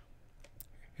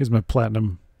 Here's my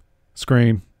platinum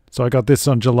screen. So I got this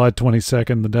on July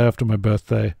 22nd, the day after my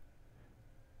birthday.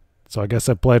 So I guess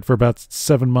I played for about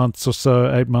 7 months or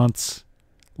so, 8 months.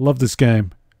 Love this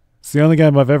game. It's the only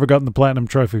game I've ever gotten the platinum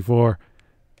trophy for.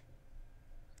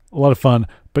 A lot of fun.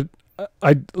 But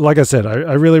like I said,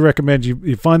 I really recommend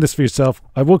you find this for yourself.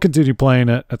 I will continue playing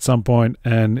it at some point,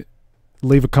 and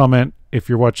leave a comment if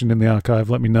you're watching in the archive.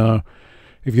 Let me know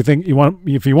if you think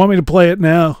if you want me to play it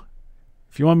now.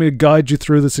 If you want me to guide you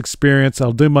through this experience,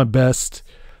 I'll do my best.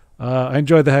 I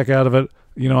enjoyed the heck out of it.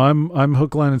 You know, I'm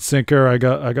hook, line, and sinker. I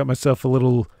got myself a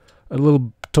little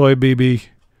toy BB. I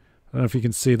don't know if you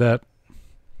can see that.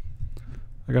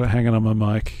 I got it hanging on my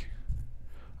mic.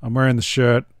 I'm wearing the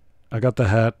shirt. I got the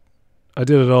hat. I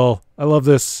did it all. I love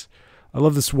this. I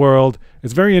love this world.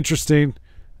 It's very interesting.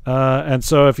 And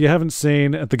so if you haven't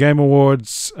seen at the Game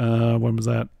Awards, when was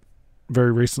that?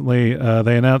 Very recently,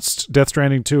 they announced Death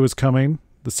Stranding 2 is coming,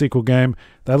 the sequel game.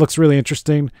 That looks really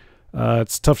interesting.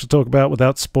 It's tough to talk about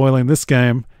without spoiling this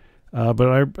game,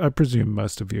 but I presume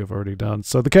most of you have already done.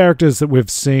 So the characters that we've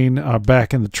seen are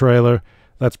back in the trailer.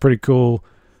 That's pretty cool.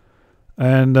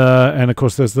 And of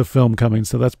course there's the film coming,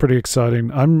 so that's pretty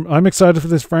exciting. I'm excited for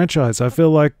this franchise. I feel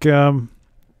like you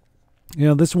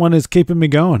know, this one is keeping me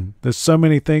going. There's so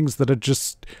many things that are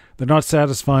just, they're not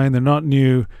satisfying, they're not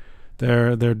new,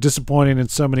 they're disappointing in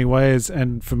so many ways,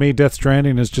 and for me Death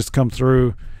Stranding has just come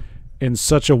through in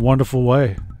such a wonderful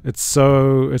way. It's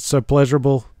so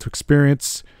pleasurable to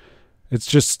experience. It's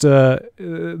just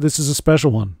this is a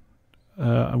special one.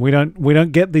 We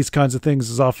don't get these kinds of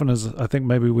things as often as I think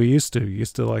maybe we used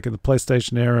to. Like in the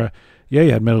PlayStation era, yeah,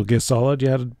 you had Metal Gear Solid, you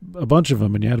had a bunch of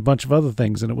them, and you had a bunch of other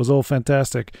things, and it was all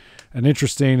fantastic and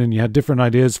interesting, and you had different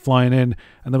ideas flying in,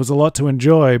 and there was a lot to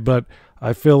enjoy. But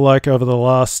I feel like over the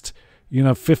last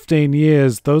 15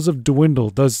 years, those have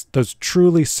dwindled. Those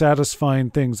truly satisfying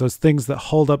things, those things that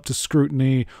hold up to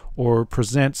scrutiny or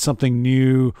present something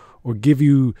new or give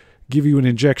you an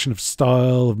injection of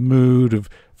style, of mood, of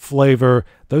flavor,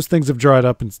 those things have dried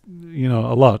up, and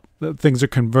a lot. Things are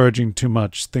converging too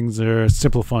much. Things are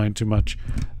simplifying too much.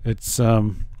 It's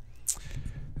tough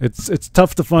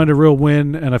to find a real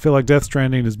win, and I feel like Death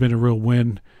Stranding has been a real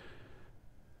win.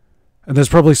 And there's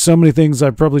probably so many things I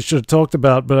probably should have talked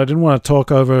about, but I didn't want to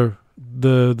talk over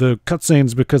the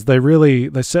cutscenes because they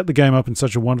set the game up in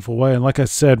such a wonderful way. And like I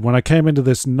said, when I came into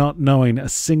this not knowing a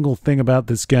single thing about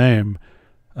this game,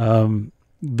 the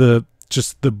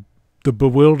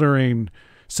bewildering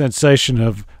sensation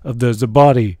of there's a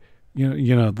body,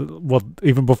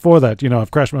 even before that,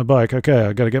 I've crashed my bike. Okay,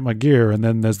 I got to get my gear, and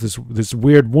then there's this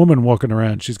weird woman walking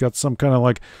around. She's got some kind of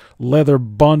like leather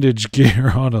bondage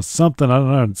gear on or something. I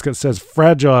don't know. It says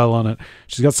fragile on it.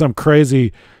 She's got some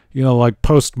crazy, like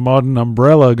postmodern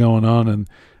umbrella going on,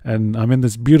 and I'm in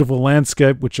this beautiful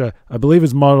landscape, which I believe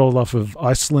is modeled off of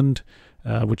Iceland,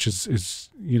 which is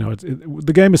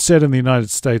the game is set in the United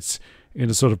States in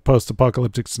a sort of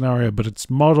post-apocalyptic scenario, but it's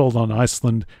modeled on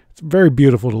Iceland. It's very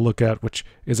beautiful to look at, which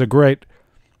is a great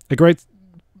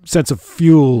sense of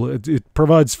fuel. It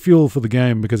provides fuel for the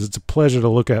game because it's a pleasure to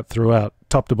look at throughout,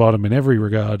 top to bottom in every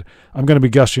regard. I'm going to be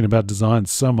gushing about design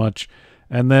so much.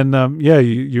 And then,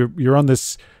 you're on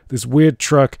this weird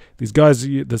truck. These guys,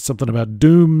 there's something about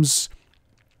dooms,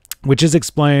 which is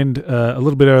explained a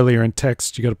little bit earlier in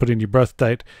text. You got to put in your birth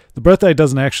date. The birth date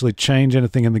doesn't actually change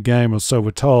anything in the game, or so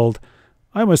we're told.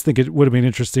 I almost think it would have been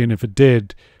interesting if it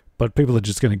did, but people are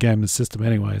just going to game the system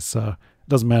anyway, so it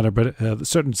doesn't matter. But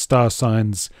certain star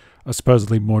signs are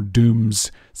supposedly more dooms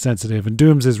sensitive, and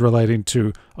dooms is relating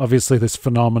to obviously this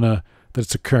phenomena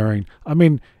that's occurring. I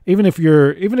mean, even if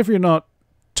you're not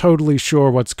totally sure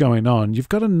what's going on, you've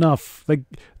got enough. Like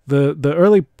the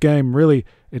early game really,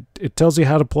 it tells you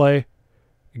how to play.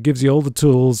 It gives you all the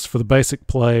tools for the basic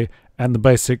play and the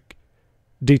basic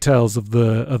details of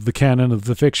the canon of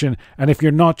the fiction. And if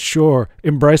you're not sure,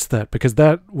 embrace that, because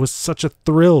that was such a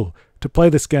thrill to play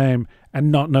this game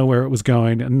and not know where it was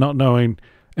going and not knowing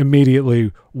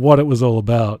immediately what it was all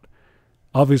about.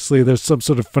 Obviously there's some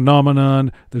sort of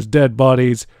phenomenon, there's dead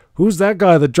bodies, Who's that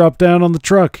guy that dropped down on the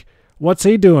truck? What's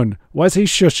he doing? Why's he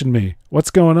shushing me? What's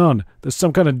going on? There's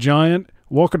some kind of giant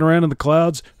walking around in the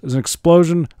clouds. There's an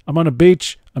explosion. I'm on a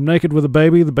beach. I'm naked with a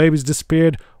baby. The baby's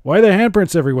disappeared. Why are there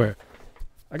handprints everywhere?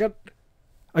 I got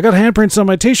handprints on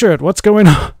my t-shirt. What's going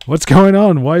on? What's going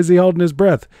on? Why is he holding his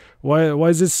breath? Why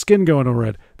is his skin going all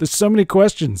red? There's so many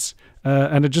questions,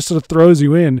 and it just sort of throws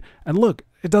you in. And look,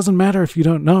 it doesn't matter if you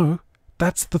don't know.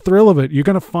 That's the thrill of it. You're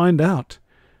going to find out.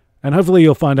 And hopefully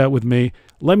you'll find out with me.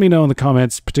 Let me know in the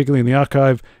comments, particularly in the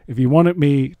archive, if you wanted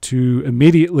me to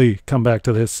immediately come back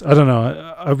to this. I don't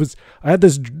know. I had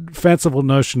this fanciful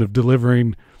notion of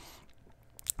delivering.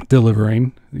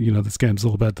 You know, this game's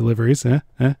all about deliveries. I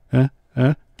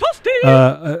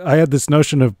had this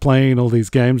notion of playing all these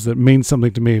games that mean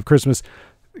something to me of Christmas.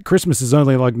 Christmas is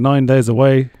only like 9 days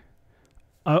away.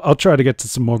 I'll try to get to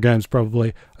some more games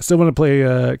probably. I still want to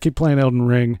play, keep playing Elden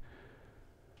Ring.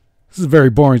 This is a very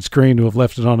boring screen to have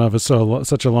left it on over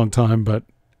such a long time, but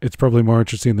it's probably more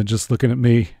interesting than just looking at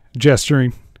me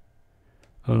gesturing.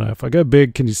 I don't know. If I go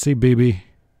big, can you see BB? You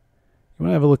want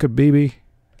to have a look at BB?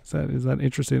 Is that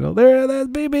interesting? Oh, there's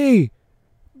BB!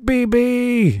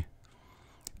 BB!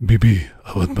 BB,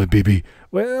 I want my BB.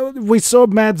 Well, we saw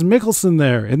Mads Mikkelsen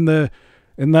there in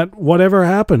that Whatever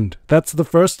Happened. That's the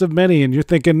first of many, and you're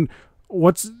thinking,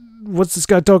 what's this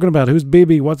guy talking about? Who's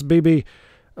BB? What's BB?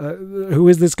 Who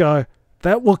is this guy?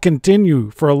 That will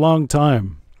continue for a long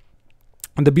time.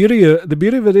 And the beauty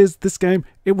of it is, this game,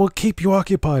 it will keep you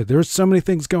occupied. There are so many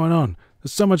things going on.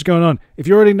 There's so much going on. If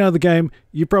you already know the game,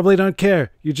 you probably don't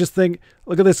care. You just think,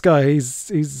 look at this guy.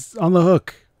 He's on the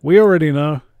hook. We already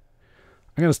know.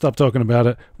 I'm going to stop talking about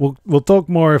it. We'll talk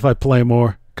more if I play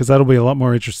more, because that'll be a lot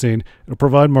more interesting. It'll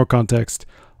provide more context.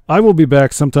 I will be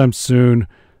back sometime soon.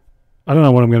 I don't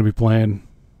know what I'm going to be playing.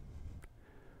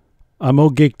 I'm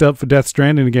all geeked up for Death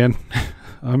Stranding again.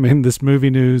 I'm in this movie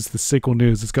news, the sequel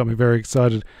news. It's got me very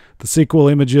excited. The sequel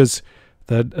images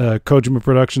that Kojima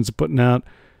Productions are putting out,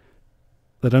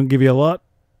 they don't give you a lot,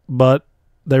 but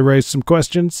they raise some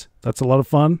questions. That's a lot of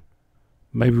fun.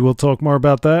 Maybe we'll talk more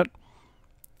about that.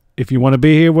 If you want to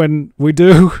be here when we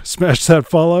do, smash that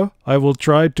follow. I will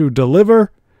try to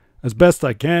deliver as best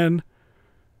I can.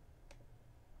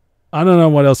 I don't know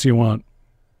what else you want.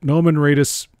 Norman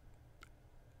Reedus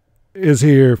is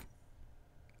here,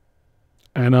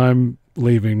 and I'm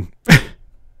leaving.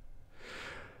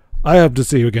 I hope to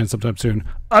see you again sometime soon.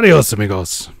 Adios,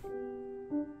 amigos.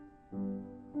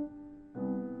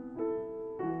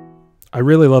 I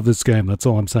really love this game. That's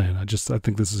all I'm saying. I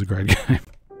think this is a great game.